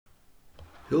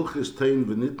Hilchis Tein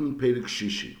V'Nitten Perik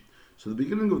Shishi. So the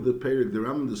beginning of the Perik, the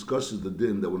Rambam discusses the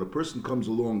din that when a person comes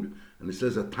along and he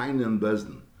says a taina and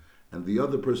bezdin, and the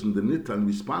other person, the nitan,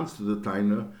 responds to the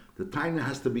taina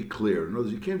has to be clear. In other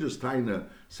words, you can't just taina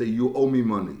say you owe me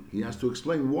money. He has to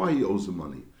explain why he owes the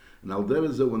money. And al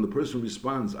derezeh, when the person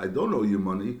responds, I don't owe you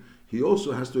money, he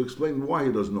also has to explain why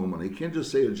he doesn't owe money. He can't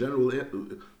just say a general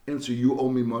answer, you owe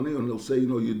me money, and he'll say,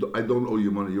 I don't owe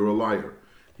you money, you're a liar.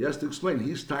 He has to explain.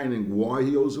 He's taining why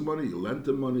he owes the money. You lent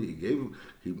him money. He gave him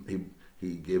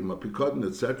a pikadon,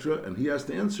 etc. And he has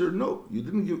to answer, no, you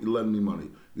didn't lend me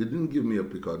money. You didn't give me a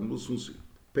pikadon. We'll soon see.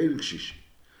 Perik Shishi.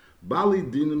 Bali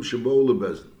dinim shebo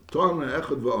lebezdin. Tohana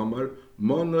echad va'amar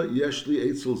mana yeshli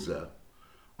eitzel zeh.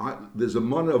 There's a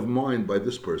money of mine by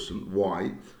this person.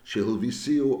 Why? Shehil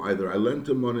visiu. Either I lent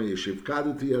him money. Yeshiv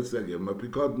kadeti yatzeh. Gave him a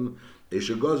pikadon.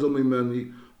 Yeshiv gazel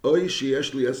mimeni. I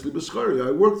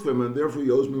worked for him, and therefore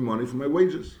he owes me money for my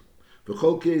wages. And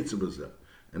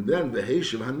then the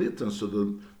Heishav HaNitan, so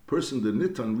the person, the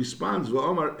Nitan, responds,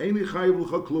 or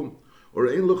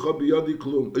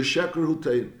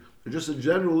just a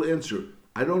general answer.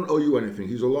 I don't owe you anything.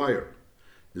 He's a liar.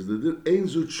 That's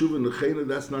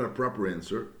not a proper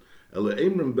answer.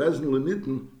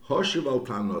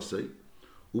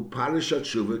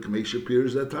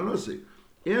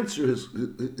 Answer his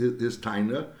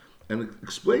taina and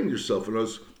explain yourself. And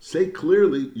say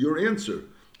clearly your answer,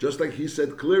 just like he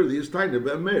said clearly his taina.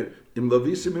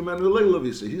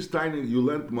 He's taining you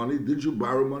lent money. Did you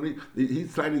borrow money?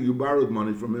 He's taining you borrowed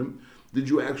money from him. Did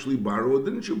you actually borrow or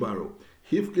didn't you borrow?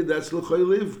 He's taining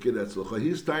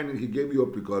he gave you a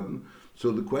pikadon. So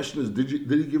the question is, did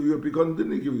he give you a pikadon?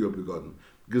 Didn't he give you a pikadon?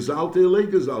 Gezalte le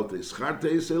gezalte,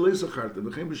 scharte se le scharte.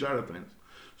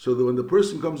 So that when the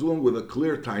person comes along with a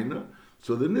clear taina,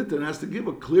 so the nitan has to give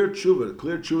a clear tshuva.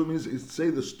 Clear tshuva means say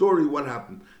the story, what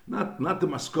happened, not the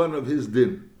maskana of his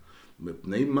din. When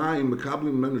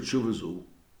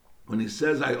he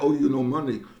says, I owe you no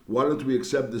money, why don't we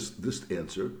accept this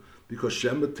answer? Because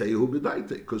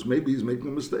because maybe he's making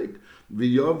a mistake.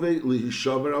 He's going to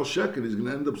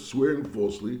end up swearing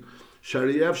falsely.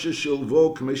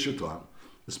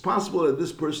 It's possible that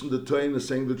this person, the Tayin, is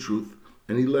saying the truth,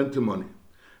 and he lent him money.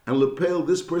 And Lepel,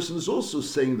 this person is also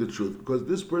saying the truth, because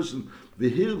this person, he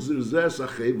gave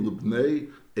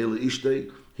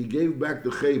back the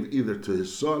chav either to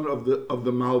his son of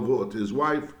the malva or to his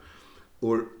wife,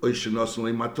 or he gave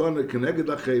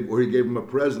him a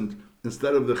present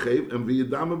instead of the chav, and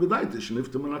v'yidama b'daitish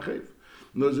niftam an chav.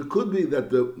 In other words, it could be that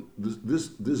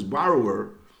this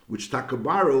borrower, which Taka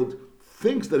borrowed,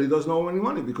 thinks that he doesn't owe any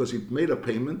money because he made a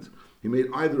payment. He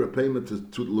made either a payment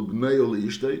to Lebnei or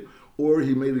Leishtei, or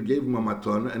he gave him a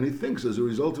matana, and he thinks as a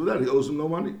result of that he owes him no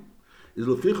money.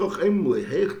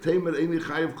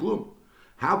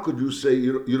 How could you say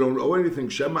you don't owe anything?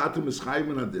 Shema atem is chayiv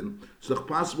min adin. It's not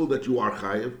possible that you are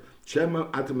chayiv. Shema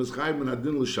atem is chayiv min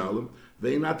adin l'shalom.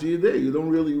 Ve'inati yidei. You don't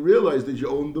really realize that you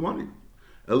owe him the money.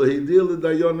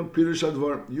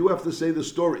 You have to say the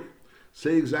story.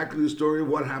 Say exactly the story of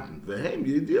what happened. Ve'hem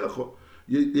yidiacho.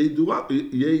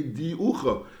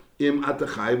 Yediucha.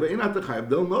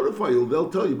 They'll notify you, they'll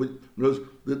tell you, but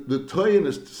the Toyin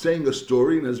is saying a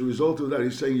story, and as a result of that,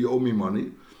 he's saying you owe me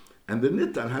money, and the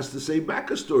Nitan has to say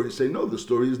back a story, say, no, the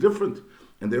story is different,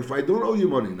 and therefore I don't owe you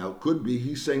money. Now, it could be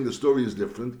he's saying the story is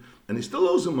different, and he still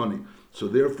owes him money, so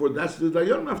therefore that's the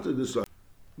Dayan after this.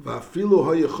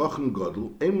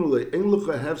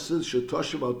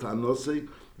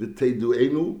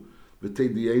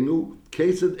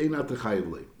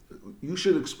 You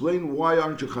should explain why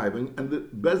aren't you chayving, and the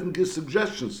Bezdin gives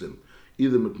suggestions to him,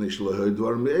 either mipnei shelo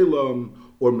dvar me'elam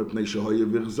or mipnei shehoye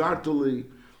virzartoli.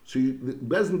 So the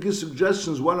Bezdin gives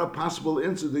suggestions what a possible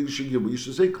answer that you should give. But you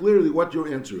should say clearly what your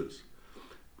answer is.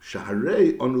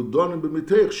 Shaharei anudonim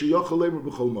b'miteich sheyochel lemer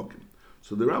b'chol mokim.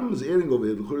 So the Rambam is adding over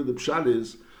here. The pshat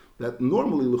is that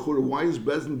normally why is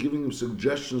Bezdin giving him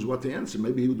suggestions what to answer?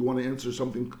 Maybe he would want to answer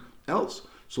something else.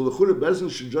 So the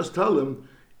Bezdin should just tell him.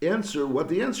 Answer what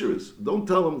the answer is. Don't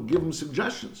tell him, give him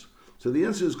suggestions. So the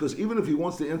answer is, because even if he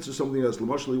wants to answer something else,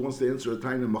 Lamashal, he wants to answer a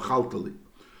taina machaltali,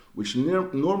 which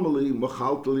normally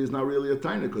machaltali is not really a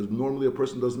taina, because normally a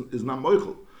person is not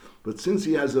moichel. But since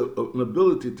he has an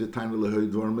ability to taina lehoy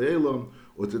dvar me'elam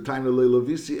or to taina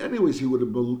le'lavisi, anyways he would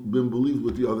have been believed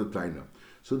with the other taina.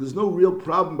 So there's no real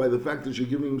problem by the fact that you're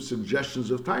giving him suggestions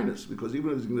of tainas, because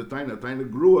even if he's going to taina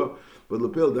grua, but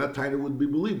lepel, that taina would be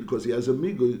believed because he has a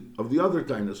migu of the other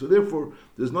taina. So therefore,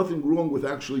 there's nothing wrong with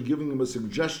actually giving him a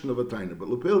suggestion of a taina. But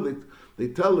lepel, they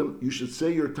tell him you should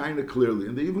say your taina clearly,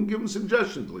 and they even give him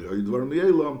suggestions like or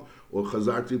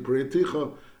chazarti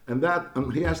preticha, and that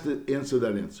he has to answer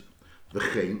that answer.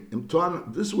 V'chein, im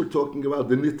Toan, this we're talking about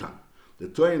the Nitan. The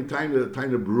Toyan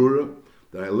Taina Brura,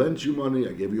 that I lent you money,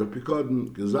 I gave you a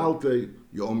Pikadon, Gezalte,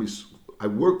 you owe me, I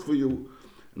worked for you,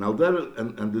 and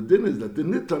the din is that the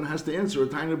Nitan has to answer a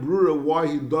Taina Brura why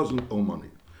he doesn't owe money.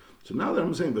 So now that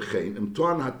I'm saying V'chein, im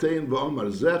Toan Hatein V'omar,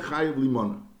 Zeh Chayiv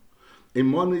Limona.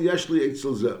 Imona Yeshli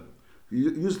Eitzel Zeh.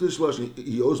 Use this lesson,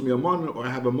 he owes me a money, or I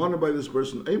have a money by this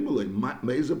person,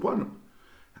 Meiz upon him.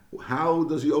 How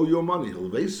does he owe you money?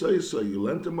 So you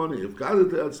lent him money. If God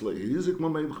is Etzle, Yizik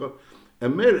Mameidcha,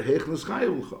 Emer Hechnes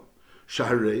Chayevlcha.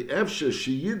 Shahrei Efshe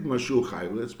Shiyid Mashu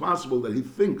Chayev. It's possible that he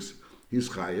thinks he's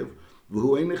Chayev,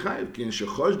 V'hu Ein Chayev. Ki in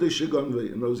Shechosh De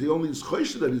Sheganvei. In other words, he only is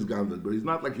Chosh that he's Ganvei, but he's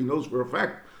not like he knows for a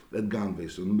fact that Ganvei.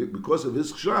 So because of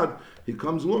his Chshad, he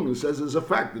comes along and says it's a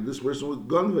fact that this person was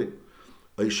Ganvei.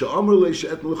 This person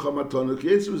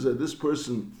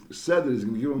said that he's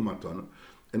going to give him matana,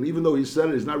 and even though he said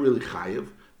it, he's not really chayiv,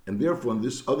 and therefore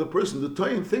this other person, the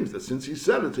Tayin, thinks that since he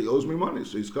said it, he owes me money,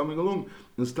 so he's coming along.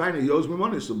 In this taina, he owes me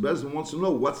money, so Bezdin wants to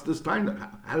know, what's this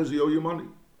taina? How does he owe you money?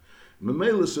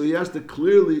 Memela, so he has to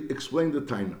clearly explain the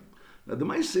taina. Now the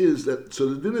Maisa is that, so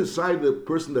the din is side the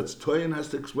person that's Tayin has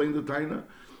to explain the taina,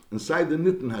 inside the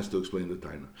Nitin has to explain the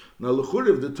taina. Now, l'chur,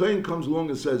 if the Tayin comes along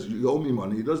and says, you owe me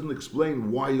money, he doesn't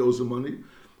explain why he owes the money,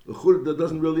 l'chur, that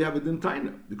doesn't really have a din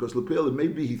taina. Because l'peil,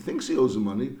 maybe he thinks he owes the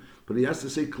money, but he has to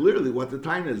say clearly what the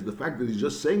taina is. The fact that he's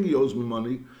just saying he owes me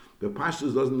money, the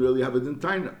pashtus doesn't really have a din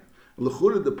taina.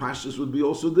 L'chur, the pashtus would be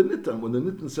also the Nitan. When the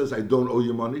Nitan says, I don't owe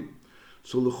you money,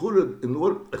 so l'chur, in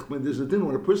order, there's a din,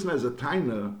 when a person has a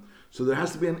taina, so there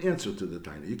has to be an answer to the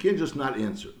taina. You can't just not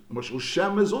answer. Mashal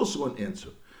Shem is also an answer.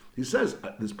 He says,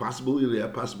 there's possibility, yeah,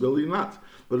 possibility not.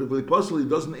 But if he possibly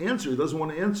doesn't answer, he doesn't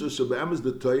want to answer, so Be'emes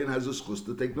the Tayin has a schus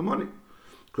to take the money.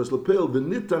 Because Lepel, the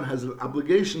Nitan has an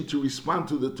obligation to respond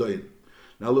to the Tayin.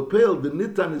 Now Lepel, the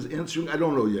Nitan is answering, I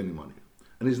don't owe you any money.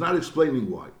 And he's not explaining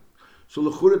why. So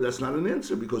L'chura, that's not an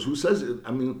answer, because who says it?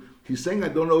 I mean, he's saying, I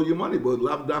don't owe you money, but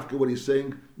Lav Dafka, what he's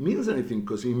saying means anything,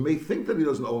 because he may think that he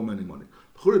doesn't owe him any money.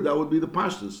 L'chura, that would be the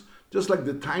pashtus. Just like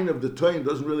the taina of the Tayin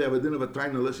doesn't really have a din of a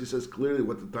taina unless he says clearly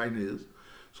what the taina is.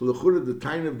 So the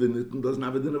taina of the Nitin doesn't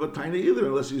have a din of a taina either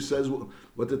unless he says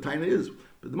what the taina is.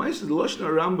 But the Ma'aseh, the Lashon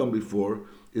Rambam before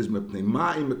is mepnei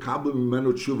ma'im mekabel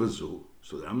mimenu tshuva zu.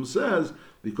 So the Rambam says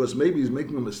because maybe he's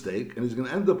making a mistake and he's going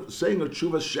to end up saying a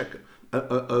tshuva sheker,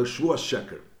 a shvuas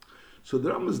sheker. So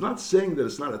the Rambam is not saying that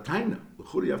it's not a taina.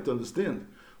 L'chura, you have to understand.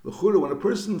 L'chura, when a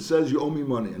person says you owe me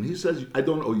money and he says I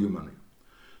don't owe you money,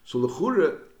 so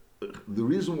l'chura, the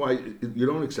reason why you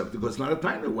don't accept it, because it's not a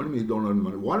taina. What do you mean you don't owe me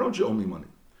money? Why don't you owe me money?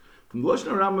 From the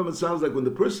Lashon Rambam, it sounds like when the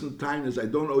person taina is, I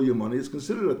don't owe you money, it's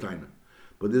considered a taina.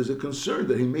 But there's a concern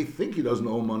that he may think he doesn't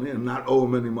owe money and not owe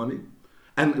him any money,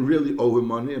 and really owe him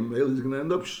money, and he's going to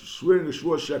end up swearing a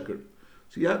shvuah sheker.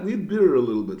 So you need bitter a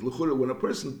little bit. When a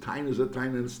person taina is a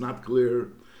taina and it's not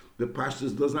clear, the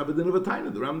pashtus doesn't have a din of a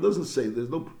taina. The Rambam doesn't say, there's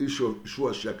no issue of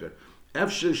shvuah sheker.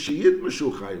 Efshe shiyit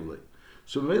meshu chayvle.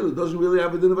 So it doesn't really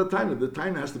have a din of a taina. The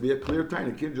taina has to be a clear taina.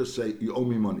 You can't just say, you owe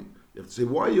me money. You have to say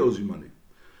why he owes you money.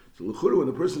 So when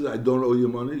the person says, I don't owe you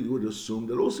money, you would assume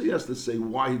that also he has to say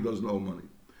why he doesn't owe money.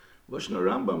 Lashon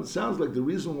Rambam, it sounds like the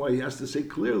reason why he has to say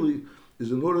clearly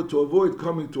is in order to avoid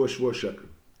coming to a shvuah sheker.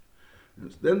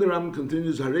 Then the Rambam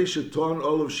continues, Haresha ton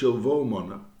olav shilvo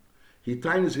mana. He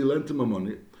tainas, he lent him a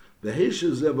money. The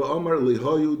Heisha zeva omar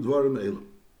lihoyu dvarim elam.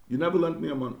 You never lent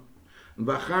me a money.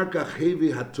 Now the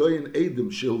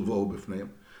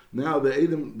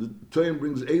Toyin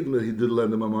brings Edom that he did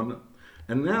lend him a money.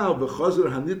 And now the Chazer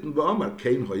Hanitin V'Amar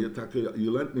Kain Hoya,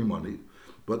 you lent me money,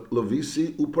 but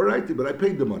Lavisi Uparaiti, but I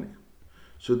paid the money.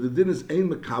 So the din is Ein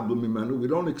Mekabel Mimenu. We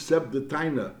don't accept the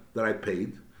taina that I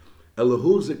paid.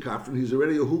 Elahu Zekafrin, he's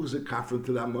already a Hu Zekafrin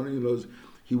to that money. You know,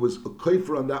 he was a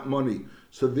kofer on that money.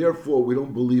 So therefore, we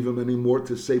don't believe him anymore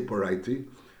to say Paraiti.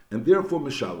 And therefore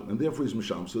Mishalim, and therefore he's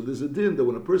Mishalim. So there's a din that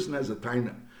when a person has a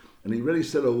taina, and he already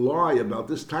said a lie about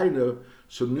this taina,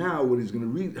 so now when he's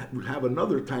going to have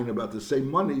another taina about the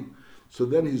same money, so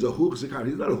then he's a hug zekafim.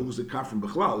 He's not a hug zekafim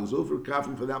b'chlal. He's over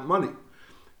kafim for that money,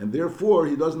 and therefore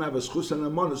he doesn't have a schus and a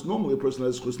manas. Normally a person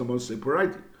has a schus and a manas say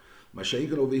paraiti.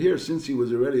 Masha'inkan over here, since he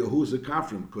was already a hug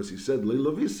zekafim because he said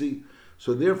leilavisi,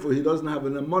 so therefore he doesn't have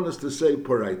an amanas to say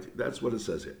paraiti. That's what it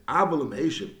says here. Avalim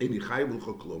heishem eni chayv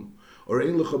l'choklum. Or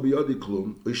ein lecha biyadi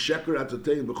klum, or sheker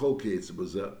atatein b'chol kietz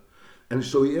b'zeh. And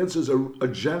so he answers a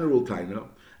general taina,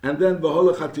 and then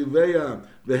v'holach hativeya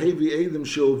v'hevi edim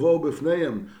shilvo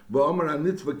b'fneim v'omer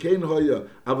hanitva kein hoya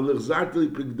aval echzarteli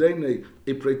prigdene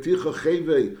e preiticha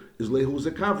cheve is lehu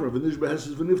zekavra v'nish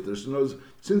beheses v'nifter. So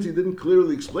since he didn't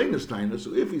clearly explain his taina,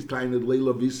 so if he's tained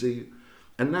leila visi,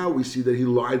 and now we see that he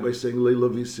lied by saying leila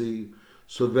visi,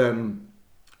 So then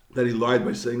that he lied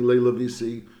by saying Leila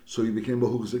Visi, so he became a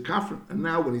Hugze Kafran. And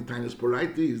now when he tainas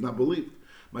Paraiti, he's not believed.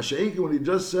 Masha'enki, when he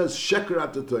just says Sheker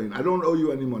Atatoin, I don't owe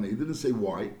you any money, he didn't say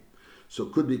why. So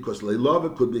it could be because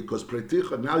Leilava, it could be because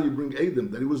Preiticha. Now you bring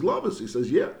Adam, that he was Lovis. He says,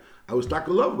 yeah, I was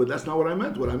Takalov, but that's not what I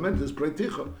meant. What I meant is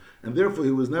Preiticha. And therefore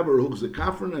he was never a Hugze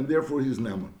Kafran, and therefore he's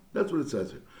Neman. That's what it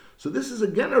says here. So this is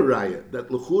again a raya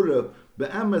that L'chura,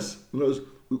 Be'emes,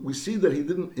 we see that he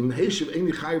didn't, Im Heshiv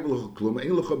Eini Chayiv L'choklum,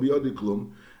 Ein L'cha B'yodi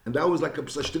Klum, and that was like a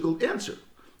psashtigal answer.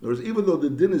 In other words, even though the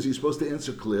din is he's supposed to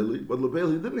answer clearly, but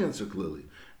Lebeil he didn't answer clearly.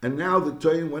 And now the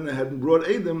Toyin went ahead and brought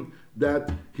Adam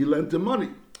that he lent him money.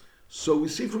 So we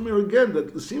see from here again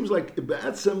that it seems like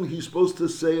Be'etzem he's supposed to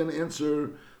say an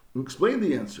answer and explain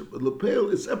the answer. But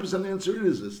Lebeil, it's epis an answer it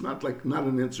is. It's not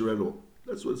an answer at all.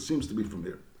 That's what it seems to be from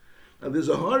here. Now there's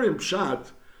a harim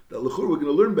pshat that L'chur we're going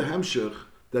to learn Behemshech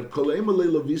that Koleima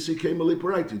Leila Visi came a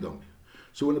Leiparaiti don't.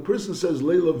 So when a person says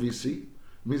Leila Visi,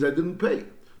 it means I didn't pay.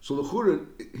 So L'chur,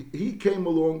 he came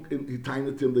along and he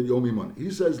tained him that you owe me money. He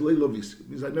says Leila Visi, it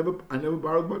means I never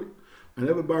borrowed money. I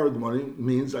never borrowed money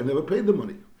means I never paid the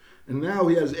money. And now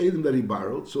he has Adam that he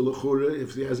borrowed. So L'chur,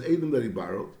 if he has Adam that he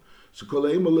borrowed, so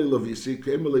Koleima Leila Visi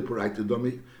came a Leiparaiti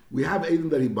don't. We have Adam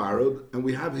that he borrowed, and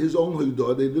we have his own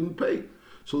Hudah they didn't pay.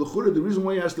 So the reason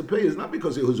why he has to pay is not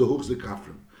because he was a Hugze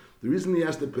Kafran. The reason he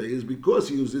has to pay is because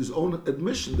he used his own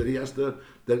admission that he has to,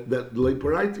 that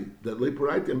Leiparaiti,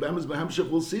 and Bamas Bahamshech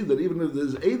will see that even if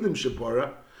there's Adam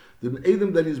Shapara, the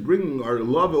Adam that he's bringing are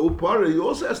Lava Upara, he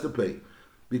also has to pay.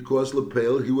 Because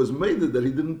Lepeil, he was made that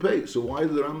he didn't pay. So why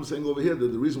is the Ram saying over here that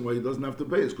the reason why he doesn't have to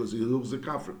pay is because he was a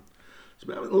Kafran?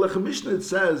 So in Lechem Mishnah it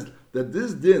says that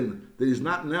this din, that he's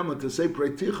not Nema to say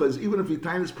Preiticha, is even if he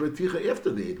tines Preiticha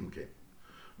after the Adam came.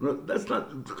 That's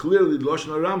not clearly Lashon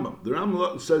Rambam. The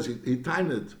Rambam says he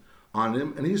tained on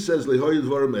him, and he says Lehoy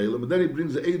Dvarim Eilim, but then he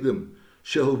brings the Edom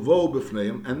Shehelvo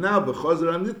B'fneim, and now B'chazer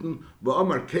Anitn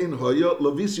B'Amar Kain Hoya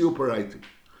Lavisi Uparaiti.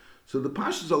 So the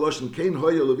Pashas Lashon Kain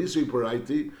Hoya Lavisi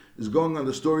Uparaiti is going on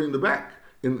the story in the back,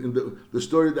 in the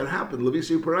story that happened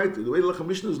Lavisi Uparaiti. The way Lechem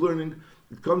Mishnah is learning,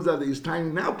 it comes out that he's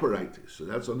taining now Paraiti. So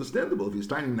that's understandable. If he's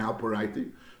taining now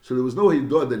Paraiti, so there was no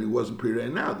Hidah that he wasn't Pirei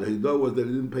now. The Hidah was that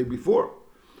he didn't pay before.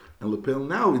 And Lepel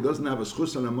now, he doesn't have a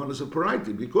schus and amonis of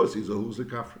paraiti because he's a Hugze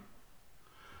Kafran.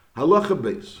 Halacha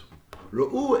beis.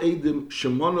 Ra'u edim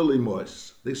Shimon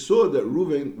Mois. They saw that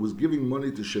Reuven was giving money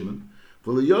to Shimon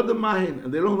for the Yoda Mahin,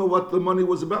 and they don't know what the money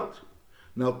was about.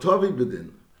 Now Tavi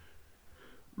Bedin.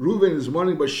 Reuven is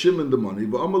money by Shimon the money.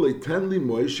 V'amalei tenli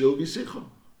Mois shel visicha.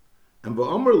 And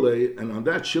v'amalei, and on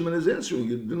that Shimon is answering,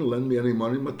 you didn't lend me any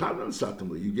money, matanan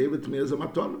satamli. You gave it to me as a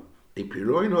matana. A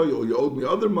piroin or you owed me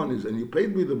other monies and you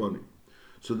paid me the money.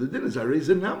 So the din is Arez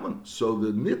and Naman. So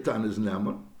the Nitan is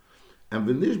Naman, and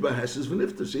V'nishba has his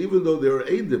V'nifta. So even though there are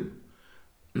Eidim,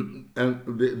 and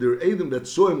there are Eidim that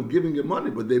saw him giving him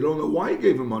money, but they don't know why he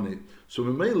gave him money. So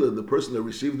Memela, the person that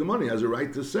received the money, has a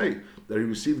right to say that he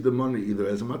received the money either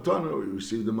as a matana or he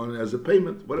received the money as a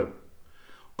payment, whatever.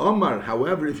 Omar,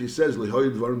 however, if he says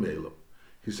Lehoy Dvar Meilo,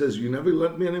 he says, you never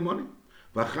lent me any money.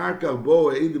 So then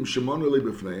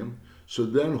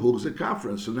Hugze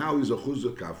Kafran. So now he's a Hugze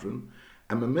Kafran.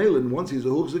 And Memelin, once he's a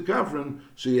Hugze Kafran,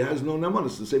 so he has no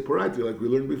Namanis to say Paraiti, like we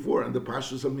learned before. And the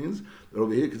Pasha means that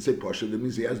over here he can say Pasha, that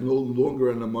means he has no longer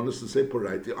a Namanis to say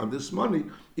Paraiti on this money,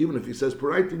 even if he says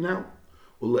Paraiti now.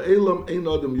 He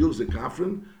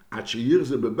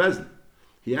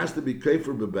has to be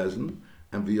Kafer Bebezin,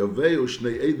 and V'yaveu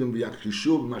Shnei Edim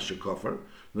V'yakhishuv Mashakafar.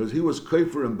 In other words, he was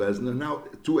Kafer in Bezin, and now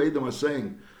two Edom are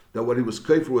saying that what he was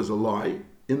Kafer was a lie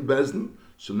in Bezin,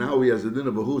 so now he has a din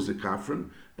of a Hugze Kafran,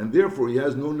 and therefore he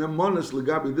has no Nemanis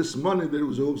Legabi, this money that it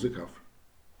was a Hugze Kafran.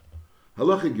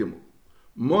 Halacha Gimel.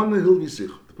 Mona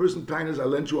Hilvisich. The person tainas, I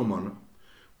lent you a mana.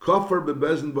 Kafar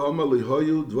bebezin ba'ama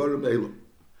lihoyu dvarim elam.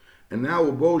 And now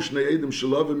ubo shnei Edom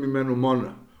shalavim mimenu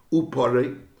mana.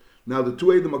 Upare. Now the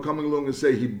two Edom are coming along and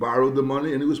say he borrowed the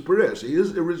money and he was Perez.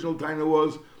 His original taina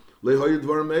was Lehoy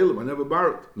Dvarim Eilim, I never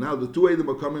borrowed. Now the two Edom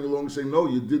are coming along saying, no,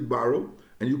 you did borrow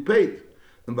and you paid.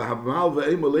 And but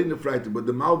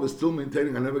the Malva is still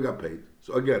maintaining, I never got paid.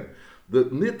 So again, the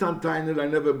Nitan Tainid, I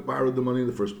never borrowed the money in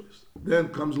the first place. Then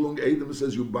comes along Edom and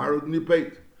says, you borrowed and you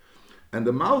paid. And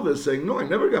the Malva is saying, no, I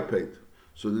never got paid.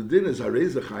 So the din is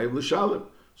Harez Chayiv L'Shalem.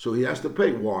 So he has to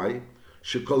pay. Why?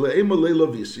 Since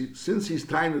he's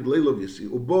Tainid Leilavisi,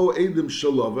 Ubo Edom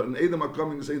Shalava, and Edom are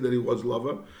coming and saying that he was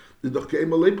Lava,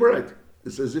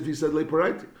 it's as if he said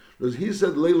Leiparaiti. Because he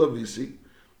said Leilavisi,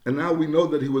 and now we know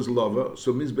that he was Lava,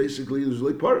 so it means basically he was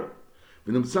Leipara.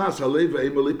 So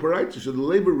the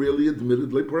labor really admitted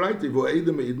Leiparaiti, Vo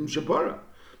Edom Edom Shapara.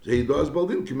 So he does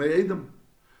Baldin, Kime Edom.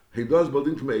 he does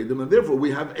baldin k'mei Edom, and therefore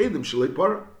we have Edom shalei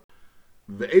para.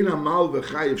 Ve'ein amal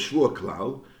v'chayev shvua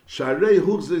klal, sharei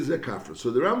hugzei ze kafra.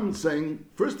 So the Rambam is saying,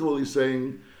 first of all, he's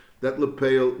saying that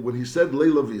lepeil, when he said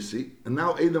leila visi, and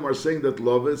now Edom are saying that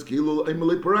lava is kilu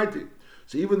emelei paraiti.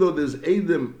 So even though there's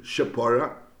Edom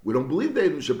shapara, we don't believe the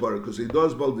Edom shapara because he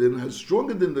does baldin has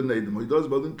stronger than the Edom. He does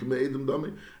baldin k'mei Edom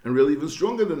dami, and really even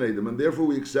stronger than Edom, and therefore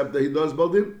we accept that he does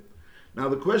baldin. Now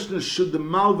the question is, should the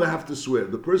malva have to swear?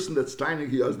 The person that's tiny,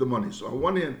 he has the money. So on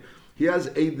one hand, he has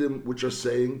Edom which are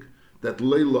saying that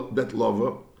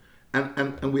lava,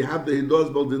 and we have the he does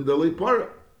baldin the para.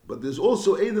 But there's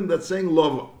also Edom that's saying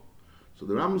lava. So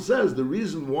the Rambam says the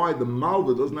reason why the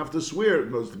malva doesn't have to swear,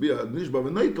 because to be a nishba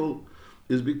v'neitel,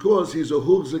 is because he's a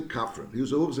hugzek kafran.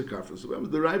 He's a hugzek kafran. So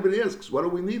the Ravid asks, what do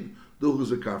we need the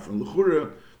hugzek kafran?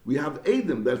 L'chura, we have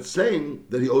Edom that's saying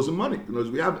that he owes him money. Because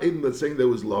we have Edom that's saying there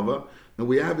was lava, and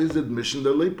we have his admission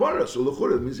that leipara. So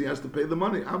l'chura, it means he has to pay the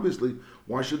money. Obviously,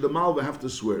 why should the malva have to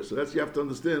swear? So that's, you have to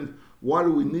understand, why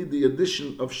do we need the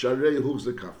addition of sharei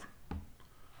hugzek kafran?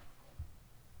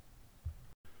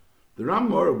 The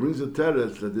Ramah brings a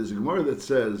teretz that there's a Gemara that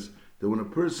says that when a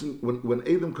person, when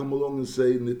Edom come along and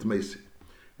say nitmesi,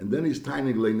 and then he's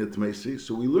tiny le nitmesi,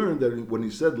 so we learned that when he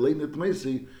said le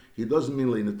nitmesi, he doesn't mean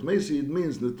le nitmesi, it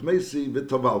means nitmesi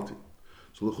v'tavalti.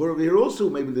 So l'chor over here also,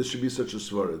 maybe there should be such a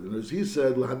svara. And as he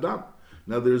said, lahadam.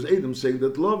 Now there's Edom saying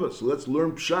that lava, so let's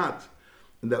learn pshat.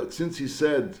 And that since he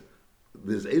said,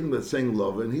 there's Edom that's saying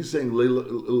lava, and he's saying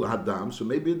lahadam, so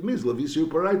maybe it means lavisi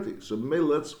paraiti. So maybe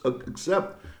let's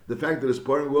accept the fact that his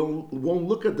party won't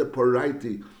look at the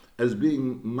paraiti as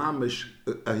being mamish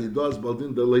ahidas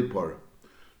baldin the lay para.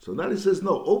 So now he says,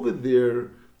 no, over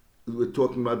there we're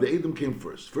talking about the Edom came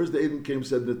first. First the Edom came,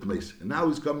 said nitmesi, and now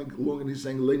he's coming along and he's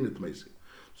saying lay nitmesi.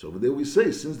 So over there we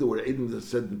say, since there were Edom that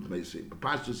said nitmesi, but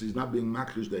Pashtus he's not being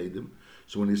makish the Edom,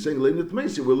 so when he's saying lay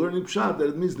nitmesi, we're learning pshat that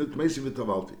it means nitmesi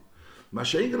v'tavalti.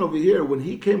 Mashayin over here, when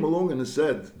he came along and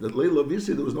said that lay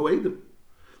lavisi, there was no Edom.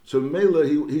 So Mela,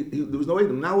 there was no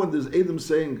Edom. Now when there's Edom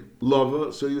saying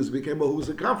lava, so he became a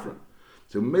hugzek kafran.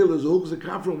 So Mela is a hugzek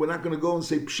kafran. We're not going to go and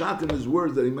say pshat in his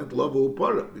words that he meant lava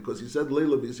upara, because he said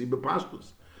leila v'isi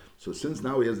bepashtus. So since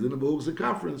now he has the name of hugzek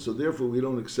kafran, so therefore we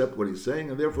don't accept what he's saying,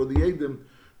 and therefore the Edom,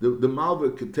 the malva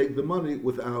could take the money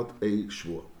without a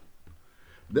shvur.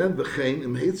 Then v'chein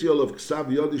im hetziol of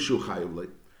ksav yodi shu chayv.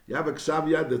 You have a ksav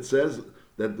yad that says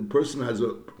that the person has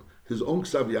his own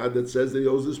ksav yad that says that he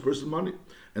owes this person money.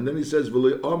 And then he says,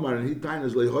 "V'lei Omar," and he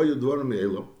tainas lehoyu dvarim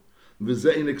me'elo.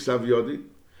 V'zein ksav yodi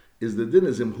is the din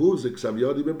is him who's a ksav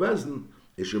yodi bebezdin.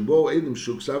 Ishabo Edom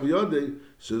shuk ksav yodi.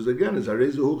 So again, is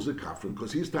arezu who's a kafrin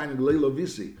because he's taining leila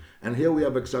visi. And here we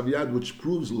have a ksav yad which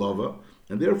proves lava,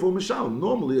 and therefore mishal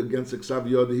normally against a ksav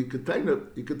yodi he could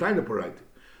taina paraiti.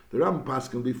 The Rambam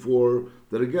paskin before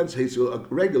that against Hazel, a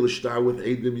regular star with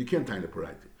Edom you can't taina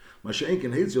paraiti. Masha'ink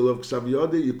and Hazel of ksav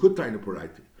yodi you could taina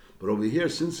paraiti. But over here,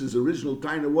 since his original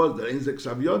taina was that ain't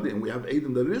ksav yodi, and we have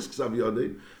Edom that is ksav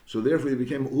yodi, so therefore he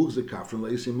became hugzek kafran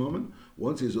leisim moment.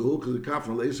 Once he's a hugzek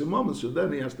kafran leisim moment, so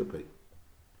then he has to pay.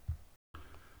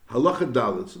 Halacha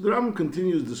dalet. So the Rambam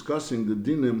continues discussing the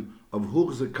dinim of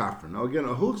hugzek kafran. Now again,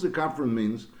 a hugzek kafran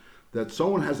means that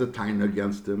someone has a taina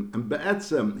against him, and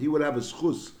be'etzem he would have a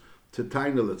schus to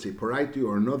taina, let's say paraiti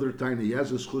or another taina. He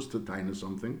has a schus to taina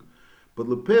something. But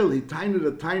Lepel, he tainted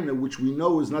a taina which we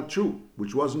know is not true,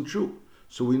 which wasn't true.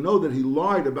 So we know that he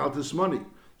lied about this money.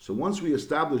 So once we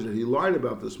establish that he lied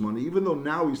about this money, even though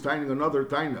now he's taining another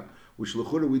taina, which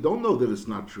l'chura we don't know that it's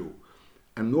not true.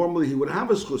 And normally he would have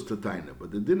a schus to taina,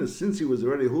 but the din is since he was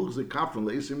already hugzek kafran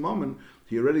leisim moment,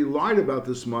 he already lied about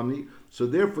this money, so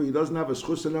therefore he doesn't have a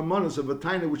schus and a manas of a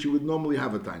taina which he would normally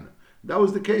have a taina. That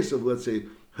was the case of, let's say,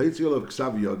 Haitziel of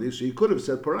Ksav Yodi, so he could have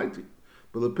said paraiti.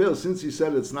 But Lepel, since he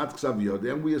said it's not Ksav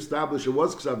Yodi, and we established it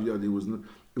was Ksav Yodi,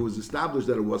 it was established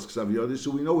that it was Ksav Yodi,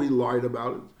 so we know he lied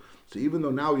about it. So even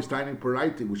though now he's taining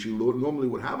paraiti, which he normally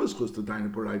would have as chus to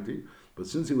taining paraiti, but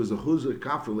since he was a chuzah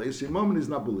kafir le'esim moment, he's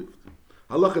not believed.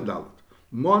 Halacha dalet.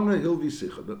 Mona hilvi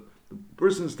sicha. The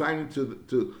person is taining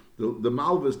to the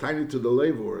malva is taining to the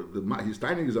lever, he's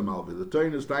taining is a malva. The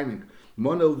turn is taining.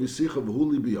 Mona hilvi sicha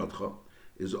v'huli biyotcha.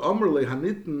 Is Omer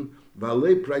lehanitten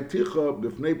v'alei praiticha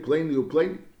b'fnei pleni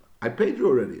u'pleni. I paid you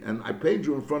already, and I paid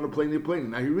you in front of pleni u'pleni.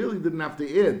 Now he really didn't have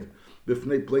to add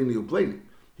b'fnei pleni u'pleni.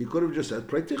 He could have just said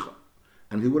praiticha,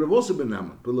 and he would have also been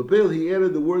naman. But lepel he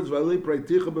added the words v'alei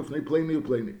praiticha b'fnei pleni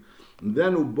u'pleni. And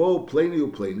then ubo pleni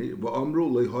u'pleni v'amru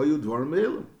lehoyu dvar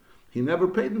me'elim. He never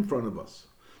paid in front of us.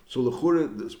 So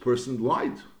l'chura, this person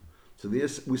lied. So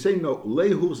we say no,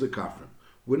 lehu zekafren.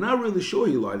 We're not really sure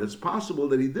he lied. It's possible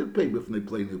that he did pay b'fnei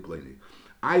pleni u'pleni.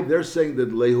 They're saying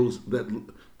that lehus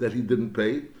that he didn't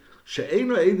pay,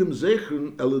 She'ena edim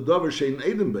zeichern el davar she'en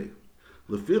edim bei.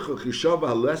 Leficha chishav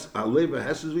aleva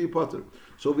heses v'yipater.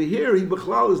 So over here, he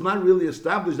Bechlal is not really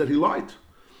established that he lied.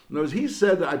 In other words, he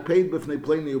said that I paid b'fnei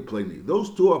pleni upleni. Those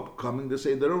two are coming, they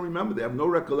say they don't remember, they have no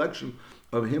recollection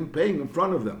of him paying in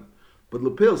front of them. But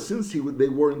Lepil, since they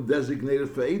weren't designated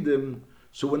for Eidim,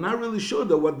 so we're not really sure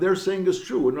that what they're saying is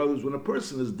true. In other words, when a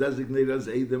person is designated as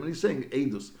Eidim, and he's saying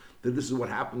Eidus, that this is what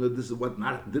happened, that this is what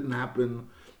didn't happen,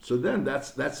 so then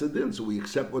that's a din, so we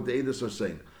accept what the Eidus are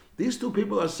saying. These two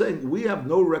people are saying, we have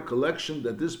no recollection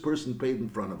that this person paid in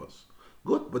front of us.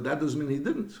 Good, but that doesn't mean he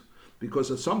didn't.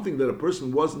 Because it's something that a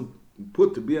person wasn't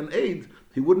put to be an aid,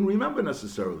 he wouldn't remember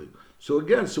necessarily. So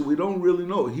again, so we don't really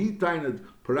know. He tained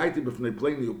paraiti b'fnei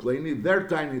pleni upleni. They're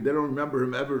tiny. They don't remember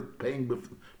him ever paying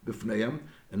b'fneihem,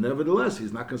 and nevertheless,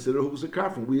 he's not considered who's a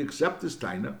kafir. We accept this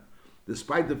taina,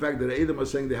 despite the fact that Edom are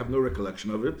saying they have no recollection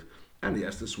of it, and he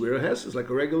has to swear a hes. It's like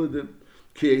a regular din.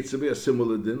 Ki a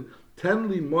similar din.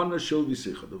 Tenli mona shel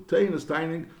v'sicha. The tain is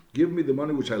tining. Give me the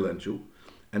money which I lent you.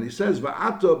 And he says,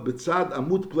 "Va'ato b'tzad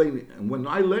amut pleni." And when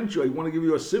I lent you, I want to give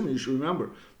you a simon. You should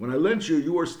remember, when I lent you,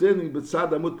 you were standing b'tzad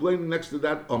amut pleni next to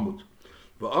that amut.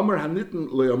 Va'amar haniten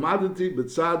le'amadati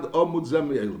b'tzad amut zeh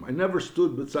me'elim. I never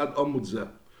stood b'tzad amut zeh.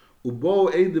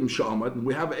 Ubo edim sha'amad, and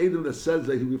we have edim that says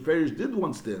that he refers did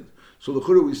one stand. So the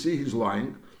chura we see he's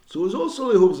lying. So it's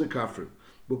also lehuv zekafir.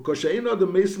 Because the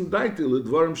mason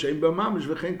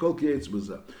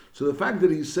So the fact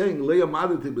that he's saying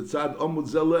le'amadati b'tzad amut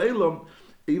zeh le'elim,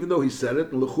 even though he said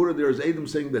it, and l'chura there is Edom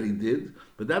saying that he did,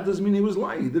 but that doesn't mean he was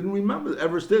lying. He didn't remember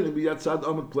ever standing b'yatzad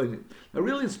amud pleni. Now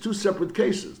really it's two separate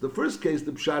cases. The first case,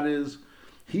 the pshat is,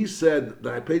 he said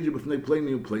that I paid you b'fnei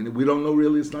pleni and pleni. We don't know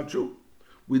really it's not true.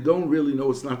 We don't really know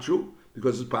it's not true,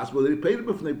 because it's possible that he paid it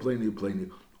b'fnei pleni and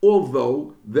pleni.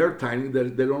 Although they're tiny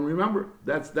that they don't remember.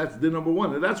 That's din number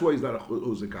one, and that's why he's not a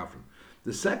who's a kafir.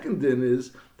 The second din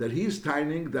is that he's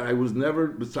tining that I was never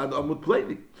b'tzad amud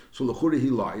pleni. So l'chura he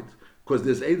lied. Because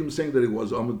there's Edom saying that he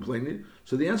was Amud Pleni.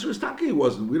 So the answer is Taki he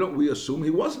wasn't. We assume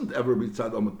he wasn't ever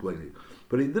Bitzad Amud Pleni.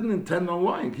 But he didn't intend on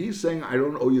lying. He's saying, I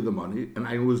don't owe you the money, and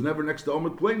I was never next to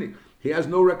Amud Pleni. He has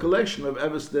no recollection of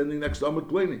ever standing next to Amud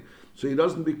Pleni. So he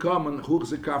doesn't become an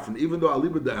Churz Kafrin. Even though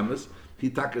Aliba de Emes, he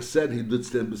Taka said he did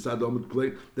stand beside Amud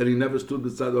Pleni, that he never stood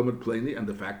beside Amud Pleni, and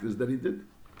the fact is that he did.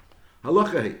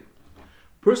 Halacha hey.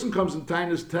 Person comes in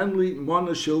Tainus Tenli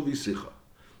Mona Shilvi Sicha.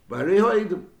 Bareho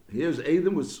Edom. Here's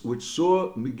Edom which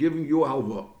saw me giving you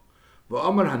halva.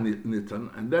 V'amar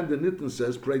hanitan, and then the nitan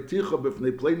says, "Preiticha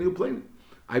b'fnei pleni upleni."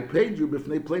 I paid you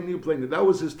b'fnei pleni upleni. That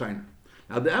was his time.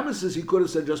 Now the emesis he could have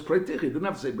said just preiticha. He didn't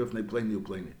have to say b'fnei pleni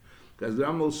upleni, because the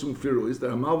Amal Sum Firu is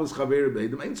that Amal was chaver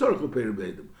be'edom, ain't tzarich l'peir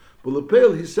be'edom. But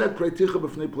l'peil he said preiticha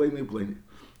b'fnei pleni upleni.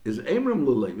 Is Amram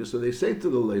l'leva? So they say to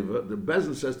the leva, the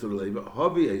bezin says to the leva,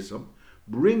 Havi esam.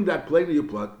 Bring that pleni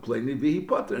vihi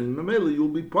potter, and in Mamela you'll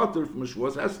be potter from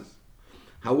Shvuas Heses.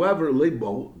 However,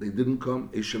 lebo they didn't come.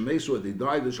 Eshemesu, or they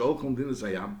died. The sholchum din is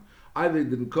hayam. Either they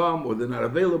didn't come, or they're not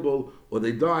available, or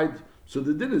they died. So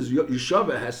the din is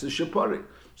yishava Heses shapari.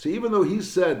 So even though he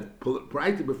said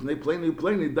praiti b'fnei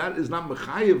pleni, that is not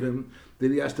mechayev him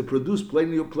that he has to produce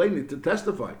pleni to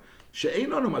testify.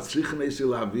 She'ein onu matzrichen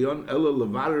esil avion ela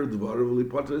levarer dvarer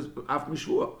v'lipotter af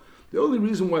mishvua. The only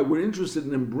reason why we're interested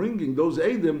in him bringing those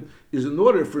Eidim is in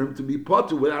order for him to be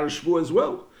potter without a shvuah as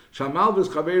well. So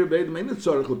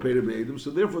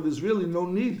therefore there's really no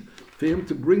need for him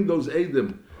to bring those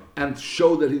Eidim and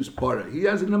show that he's potter. He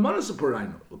has an amanas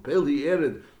parayno. He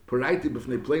added paraiti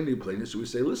b'fnei pleni. So we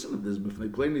say, listen, if there's b'fnei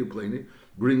pleni,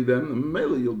 bring them, and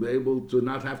mele you'll be able to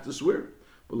not have to swear.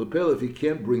 But lapel, if he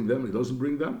can't bring them, he doesn't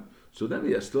bring them, so then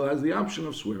he still has the option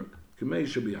of swearing. K'mei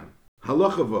shabiyan.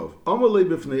 Halacha vav. Amalei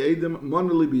b'fnei edim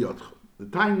manali biyotcha. The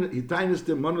time he tainis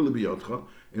him manali biyotcha.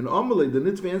 In Amalei the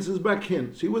nitva answers back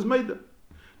him. So he was made.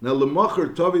 Now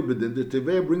lemacher tavi bedin. The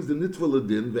tevei brings the nitva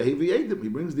ledin vehevi edim. He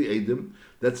brings the edim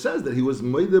that says that he was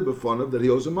made b'fonav, that he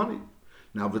owes him money.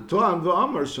 Now v'toa and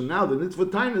v'amar. So now the nitva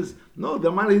tainis. No, the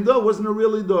marido wasn't a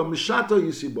real ido. Mishato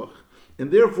yisibach.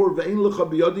 And therefore ve'in lecha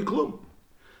biyodi klum.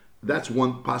 That's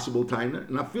one possible taina.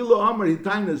 And afilo amar he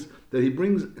tainas that he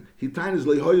tainas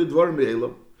lehoyu dvar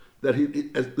me'elam, that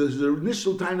the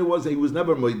initial taina was that he was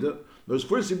never moida.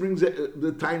 First he brings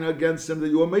the taina against him that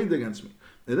you were made against me,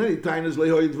 and then he tainas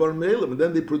lehoyu dvar me'elam, and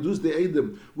then they produce the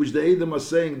edim, which the edim are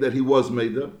saying that he was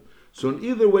meida. So in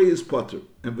either way is potter.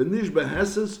 And v'nish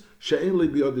beheses she'en li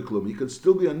biyodi klum. He could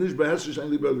still be a nish beheses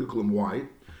she'en li biyodi klum. Why?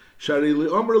 Shari li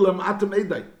omer lam atam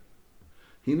edai.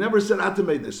 He never said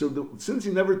Atamedai. So since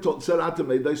he never said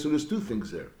Atamedai, so there's two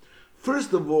things there.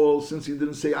 First of all, since he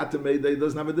didn't say Atamedai, he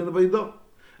doesn't have a din of Eidah.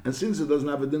 And since it doesn't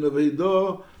have a din of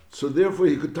Hidah, so therefore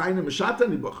he could tie him Mishata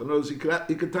Nibach. In other words, he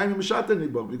could tie him Mishata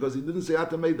Nibach because he didn't say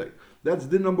Atam Eidai. That's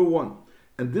din number one.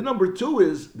 And din number two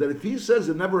is that if he says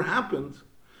it never happened,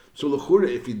 so l'chura,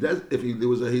 if there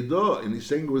was a Hidah and he's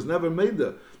saying it was never made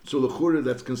there, so l'chura,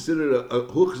 that's considered a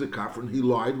huchzik kafran. He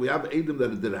lied. We have Edom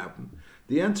that it did happen.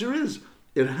 The answer is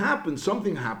it happened.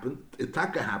 Something happened.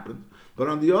 Itaka happened. But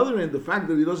on the other end, the fact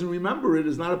that he doesn't remember it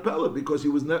is not a pella because he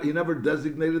never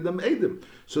designated them Edom.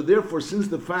 So therefore, since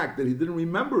the fact that he didn't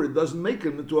remember it doesn't make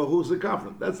him into a huchzik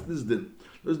kafran. That's this din.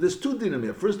 There's two dinim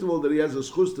here. First of all, that he has a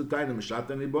schus to taina mishata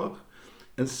nibach.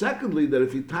 And secondly, that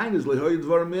if he tainas lehoy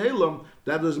dvar me'elam,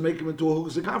 that doesn't make him into a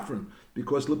huchzik kafran.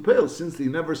 Because lepel, since he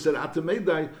never said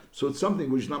atamedai, so it's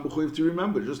something which he's not mechuyev to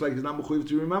remember. Just like he's not mechuyev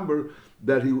to remember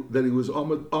that he was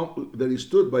that he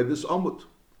stood by this amut,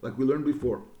 like we learned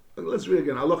before. Let's read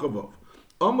again. Allah chavav.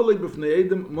 Amalei b'fnei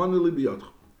edom manili biyadch.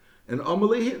 And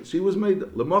amalei here, so he was made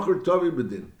lemacher tavi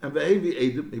bedin. And ve'evi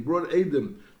edom, he brought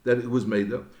edom that it was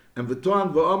made. And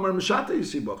v'toan v'amar mishata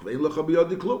yisibach ve'in lecha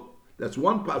biyadi klum. That's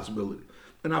one possibility.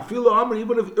 And I feel Amr,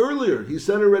 even if earlier he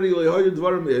said already lehoy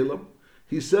dvar me'elam.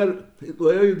 He said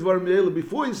lehoy dvar me'elam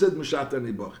before he said mishata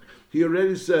nibach. He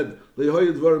already said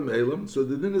lehoy dvar me'elam. So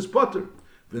the din is potter.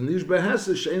 V'nish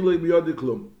behesed she'en le biyadi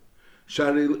klum.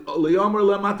 Shari le'amar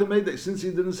lam atam eidai. Since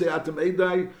he didn't say atam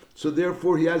eidai, so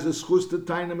therefore he has a schus to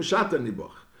taina mishata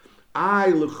nibach.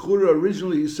 Lechura,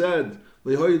 originally he said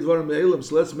lehoy dvar me'elam.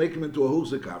 So let's make him into a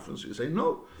huchzik kafran. So you say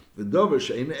no. V'dover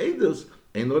she'en eidos.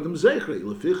 The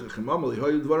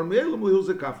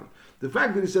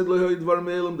fact that he said lehoy dvar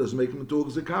me'elam doesn't make him into a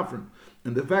huchzik kafran,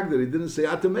 and the fact that he didn't say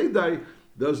atam eidai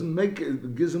doesn't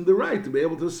gives him the right to be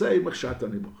able to say machshata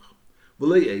nibach.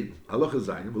 V'lei eid halacha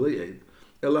zayin v'lei eid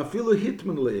el afilu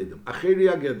hitman le'edem acheri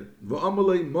aged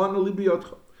v'amalei mana li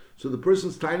biyotcha. So the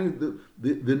person's tying the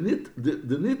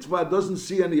nitva doesn't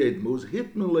see any edem. It was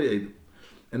hitman le'edem,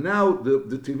 and now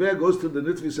the tiveh goes to the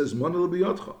nitva. He says mana li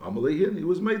biyotcha amalei hin. He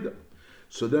was made there.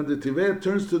 So then the Tiveh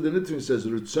turns to the Nitva and says,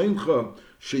 Ritzaincha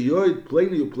sheyoid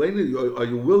pleni, are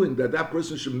you willing that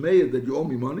person should make it that you owe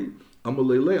me money? I'm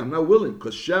not willing,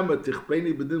 because Shema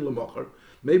tichpeni bedin lemachar.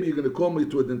 Maybe you're going to call me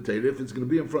to a dentator if it's going to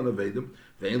be in front of Edom.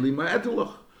 Ve'enli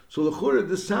ma'etelach. So the Chura,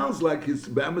 this sounds like his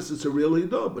Bamas, it's a real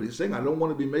Hidah, but he's saying, I don't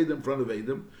want to be made in front of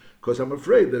Edom, because I'm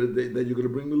afraid that you're going to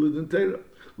bring me to the dentator.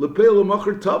 Lepel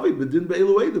lemachar tavi bedin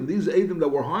be'elu Edom. These Edom that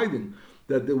were hiding,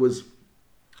 that they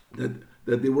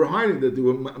were hiding, that they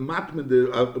were matmen the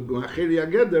macheri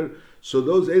ageder. So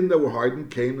those Edom that were hiding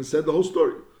came and said the whole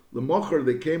story. The mocher,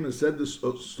 they came and said this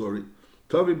story.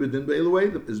 Tavi bedin be'elu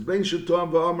Edom is ben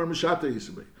shetoam va'amar mishata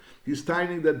yisibei. He's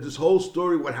tying that this whole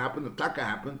story, what happened, the taka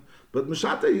happened, but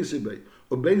mishata yisibei.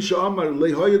 Or ben sha'amar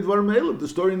lehoy dvar me'elam, the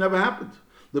story never happened.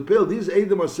 The pale, these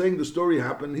Edom are saying the story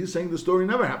happened. He's saying the story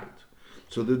never happened.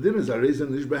 So the din is arezan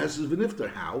nishbeheses v'niftar.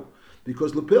 How?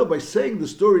 Because Lepel, by saying the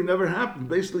story never happened,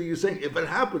 basically you're saying, if it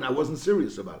happened, I wasn't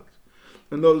serious about it.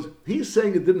 And he's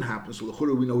saying it didn't happen, so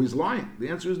l'chura, we know he's lying. The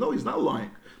answer is no, he's not lying.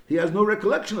 He has no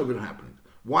recollection of it happening.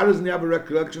 Why doesn't he have a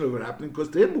recollection of it happening? Because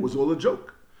to him it was all a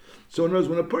joke. So in other words,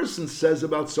 when a person says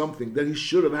about something that he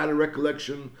should have had a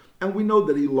recollection, and we know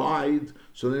that he lied,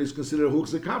 so then he's considered a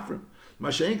huchzik kafran.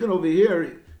 Masha'inkan over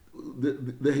here,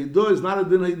 the Hidah is not a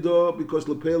din Hidah because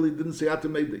Lepel didn't say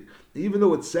Atam Eidai. Even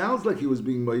though it sounds like he was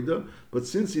being Maida, but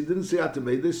since he didn't say Atam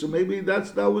Eidai, so maybe he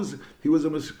was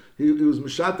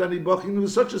Mishat Ani Bachin. It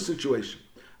was such a situation.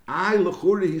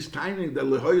 He's taining that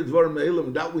Lehoy Dvar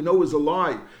Me'elam, that we know is a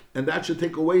lie, and that should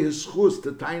take away his schus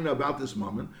to taina about this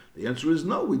moment. The answer is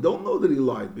no, we don't know that he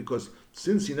lied, because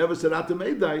since he never said Atam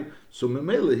Eidai, so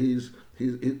Memela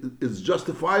it's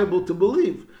justifiable to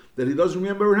believe that he doesn't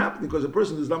remember it happening, because a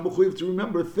person is not mechuyev to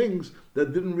remember things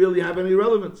that didn't really have any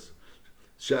relevance.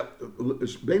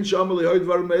 Ben sha'amar lehoy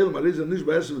dvar me'elam arizan nish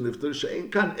b'hesav niftar she'en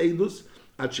kan eidus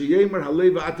at sheyemer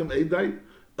haleva atam eidai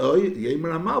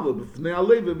yemer hamava b'fnei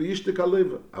haleva v'yishtek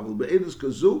haleva avul be'edus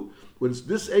kazu, when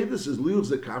this edus is liuch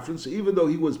zekafrin, so even though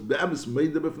he was be'amis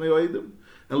meida b'fnei oedim,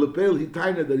 and lepel he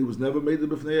taina that he was never meida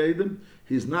b'fnei oedim,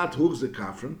 he's not huch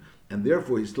zekafrin, and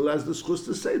therefore he still has the schus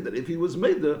to say that if he was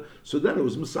meida, so then it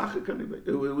was mesachik anibay,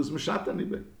 it was meshat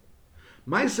anibay.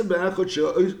 Ma'aseh be'echot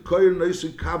she'koyer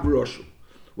noisu kav roshu.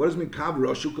 What does it mean kav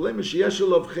roshu? Kolei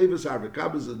meshiyeshel of cheves harve.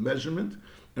 Kav is a measurement,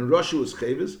 and roshu is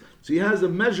cheves. So he has the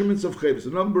measurements of cheves, a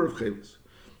number of cheves.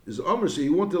 Is Omer, so he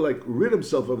wanted to rid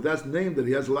himself of that name that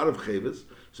he has a lot of cheves.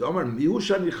 So Omer,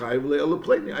 mihushani chayiv le'el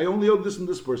lepleni. I only owe this and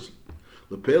this person.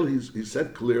 Lepel, he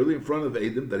said clearly in front of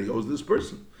Edom that he owes this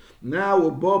person. Now,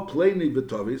 Ubo Pleni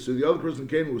Vitovi, so the other person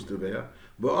came who was Teveya,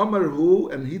 V'Amar Hu,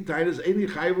 and he tied us Eini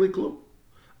Chayiv Leklum.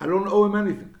 I don't owe him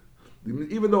anything.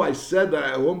 Even though I said that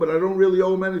I owe him, but I don't really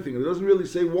owe him anything. It doesn't really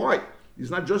say why.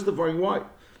 He's not justifying why.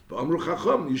 Now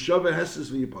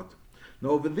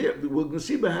over there, we're going to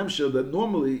see Behemsha that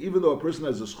normally, even though a person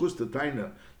has a schus to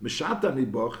taina mishata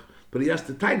nibach, but he has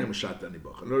to taina mishata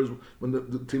nibach. In other words, when the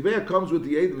Tiveya comes with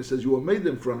the Eidim, he says you were made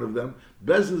in front of them,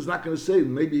 Bezdin is not going to say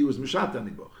maybe he was mishata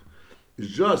nibach. It's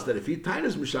just that if he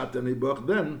tainas mishata nibach,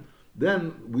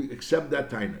 then we accept that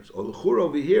tainas. Or the chur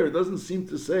over here doesn't seem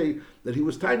to say that he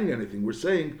was taining anything. We're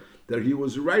saying that he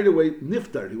was right away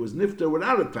niftar. He was niftar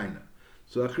without a taina.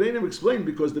 So Achreinim explained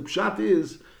because the pshat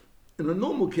is, in a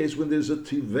normal case when there's a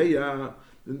tiveya,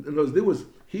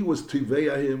 he was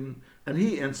tiveya him, and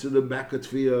he answered him back at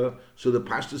tviya, so the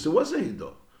pashtus it was a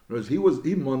hidah.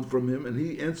 He mon from him, and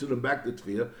he answered him back to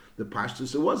tviya. The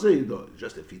pashtus it was a hidah.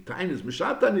 Just if he tainas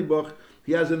mishata nibach,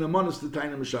 he has an amonis to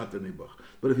taina mishata nibach.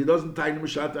 But if he doesn't taina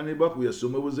mishata nibach, we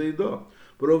assume it was a hidah.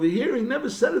 But over here, he never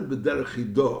said it b'derech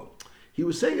hidah. He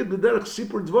was saying it b'derech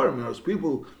sipur dvarim. As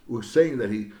people were saying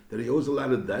that he owes a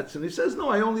lot of debts, and he says, "No,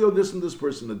 I only owe this and this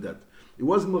person a debt." It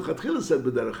wasn't l'chatchila said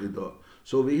b'derech hidah.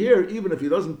 So over here, even if he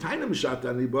doesn't taina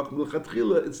mishata nibach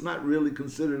l'chatchila, it's not really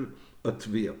considered a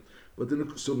tviyah. But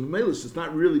so Memelis, it's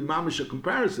not really mamish a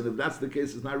comparison. If that's the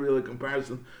case, it's not really a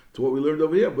comparison to what we learned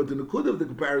over here. But the nukud of the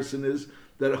comparison is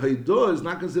that a haidah is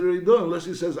not considered a haidah unless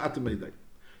he says atamedai.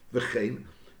 V'chein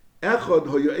echad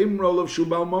hoyaim rolav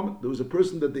shubal moment. There was a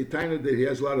person that they tained that he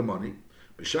has a lot of money.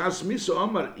 B'shas misa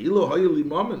amar ilo hayali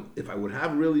moment. If I would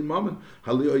have really moment,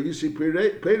 hali hayisi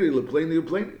peri lepleni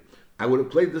upleni. I would have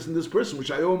played this and this person,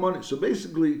 which I owe money. So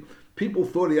basically, people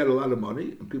thought he had a lot of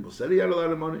money, and people said he had a lot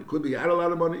of money. It could be he had a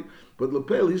lot of money, but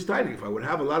Lepel, he's tiny. If I would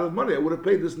have a lot of money, I would have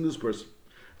paid this and this person.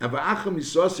 And Va'acham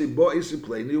Yisasi Bo Isi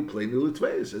Pleini Upleini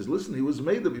Litvei. He says, listen, he was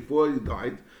made there before he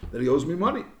died, that he owes me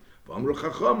money. V'amru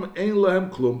Chacham Ein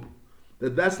Lahem Klum.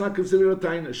 That's not considered a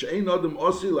taina. She'ein Adam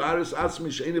Osi L'Haris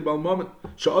Atzmi She'ein Bal Moment.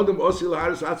 She'adam Osi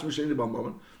L'Haris Atzmi She'ein Bal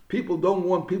Moment. People don't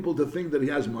want people to think that he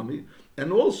has money.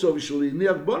 And also, person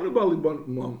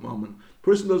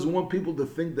doesn't want people to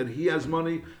think that he has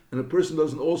money, and a person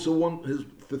doesn't also want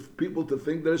people to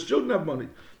think that his children have money.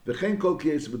 So, when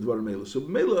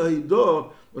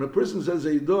a person says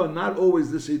Eidah, not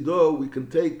always this Eidah we can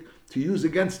take to use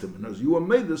against him. And as you are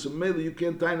made this, and made you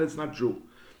can't taina, it's not true.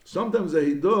 Sometimes a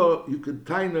Eidah, you could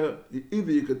taina,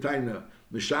 either you could taina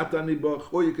Mishata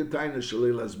Nibach, or you could taina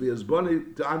Shalei Lasbias Boni,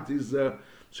 to Anti's.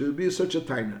 So it would be such a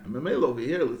taina. And Mamela over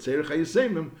here, let's say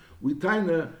Rechayisemim, we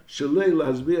taina Shalei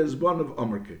Lahazbiya Zbon of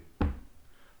Omerke.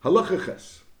 Halacha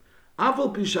Ches.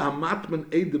 Aval Pisha Hamatman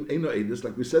Eidim Eino Eidis,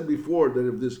 like we said before, that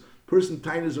if this person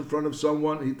tainas in front of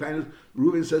someone, he tainas,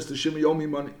 Reuven says to Shimon, you owe me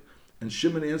money. And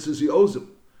Shimon answers he owes him.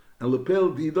 And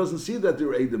Lepel, he doesn't see that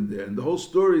there are Eidim there. And the whole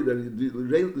story that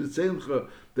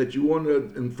you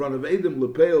wanted in front of Eidim,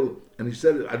 Lepel, and he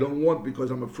said, I don't want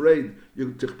because I'm afraid,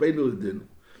 you tichpeinu l'din.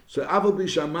 So Aval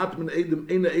Bishamat min Eidim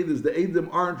Eina Eidis, the Eidim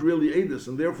aren't really Eidis,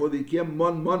 and therefore they can't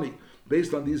mon money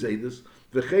based on these Eidis.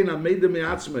 V'cheina Meida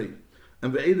Me'atzmei,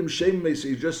 and the Eidim Shem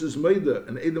Meisi just as Meida,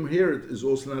 and Eidim Herit is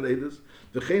also not Eidis.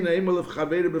 V'cheina Eimel of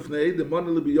Chavere B'fnei Eidim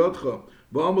Moni L'biyotcha,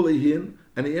 Ba'amali Hin,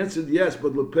 and he answered yes,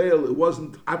 but Lepel, it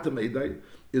wasn't Atamedai,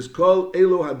 is called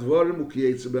Elo Hadvarim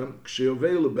Ukietzebem,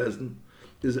 Ksheovei Lebezdin,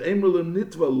 is Eimel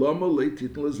Nitva Lama Leititn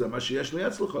Lezem, Asheyesh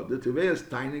Le'etzlecha. The Tivei is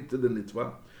tiny to the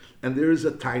Nitva, and there is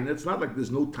a taina. It's not like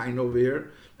there's no taina over here.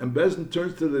 And Bezdin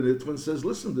turns to the nitva and says,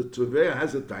 listen, the Tveya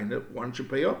has a taina, why don't you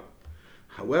pay up?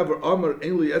 However, Amar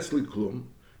Einli Etzli Klum,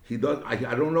 he does, I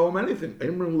don't know him anything.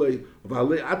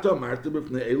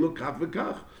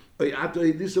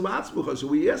 So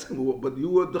we ask him, but you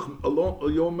were alone,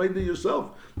 you made it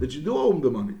yourself, that you do owe him the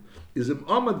money. Is him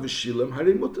Amad V'Shilam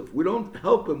Harimutav. We don't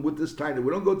help him with this taina. We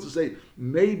don't go to say,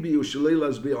 maybe you Shalela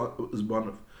is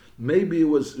Banav. Maybe it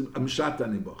was Amshat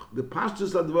Anibach. The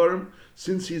pastors Advarim,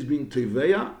 since he's being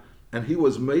Teveya, and he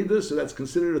was Meida, so that's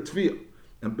considered a Tviyah.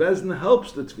 And Bezdin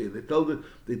helps the Tviyah.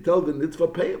 They tell the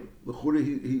Nitva, pay him.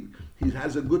 He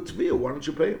has a good Tviyah, why don't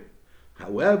you pay him?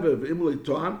 However, V'imlei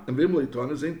Tohan, and V'imlei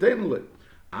Tohan is Ein Teinele.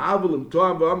 Avalim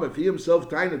Tohan V'am, if he himself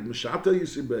tained, Meshata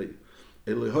Yisibei,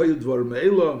 Elihoyu Dvar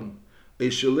Me'elam,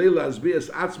 Eshelela Azbias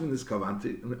Atzmin is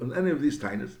Kavanti, on any of these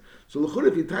tainas. So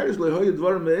if he tires lehoyu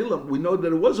dvar me'elam, we know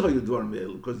that it was hoyu dvar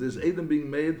me'elam because there's Adam being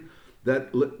made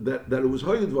that it was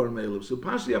hoyu dvar me'elam. So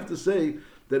Pashi you have to say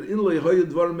that in lehoyu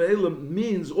dvar me'elam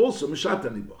means also mishat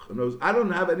anibach. In other words, I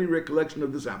don't have any recollection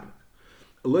of this happening.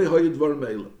 Lehoyu dvar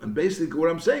me'elam. And basically what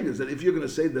I'm saying is that if you're going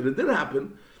to say that it did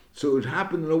happen, so it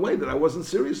happened in a way that I wasn't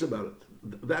serious about it.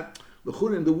 That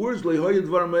In the words Lehoyed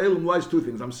Varmaelim lies two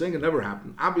things. I'm saying it never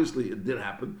happened. Obviously, it did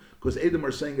happen because Edom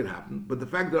are saying it happened. But the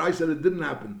fact that I said it didn't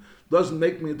happen doesn't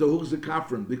make me into Hugz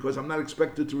Kafrin because I'm not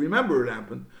expected to remember it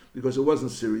happened because it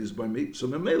wasn't serious by me. So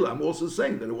Memela, I'm also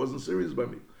saying that it wasn't serious by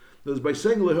me. Because by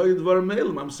saying Lehoyed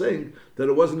Varmaelim, I'm saying that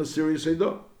it wasn't a serious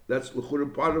Edah. That's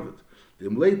Lechura part of it. The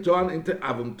Imlei Toan into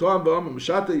Avim Toan Ba'am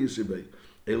Mshata Yisibei.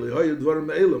 I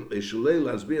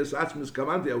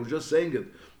was just saying it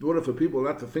in order for people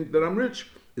not to think that I'm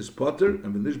rich. Is Potter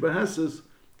and V'nish Beheses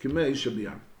Kimei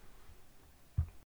Shabiyam.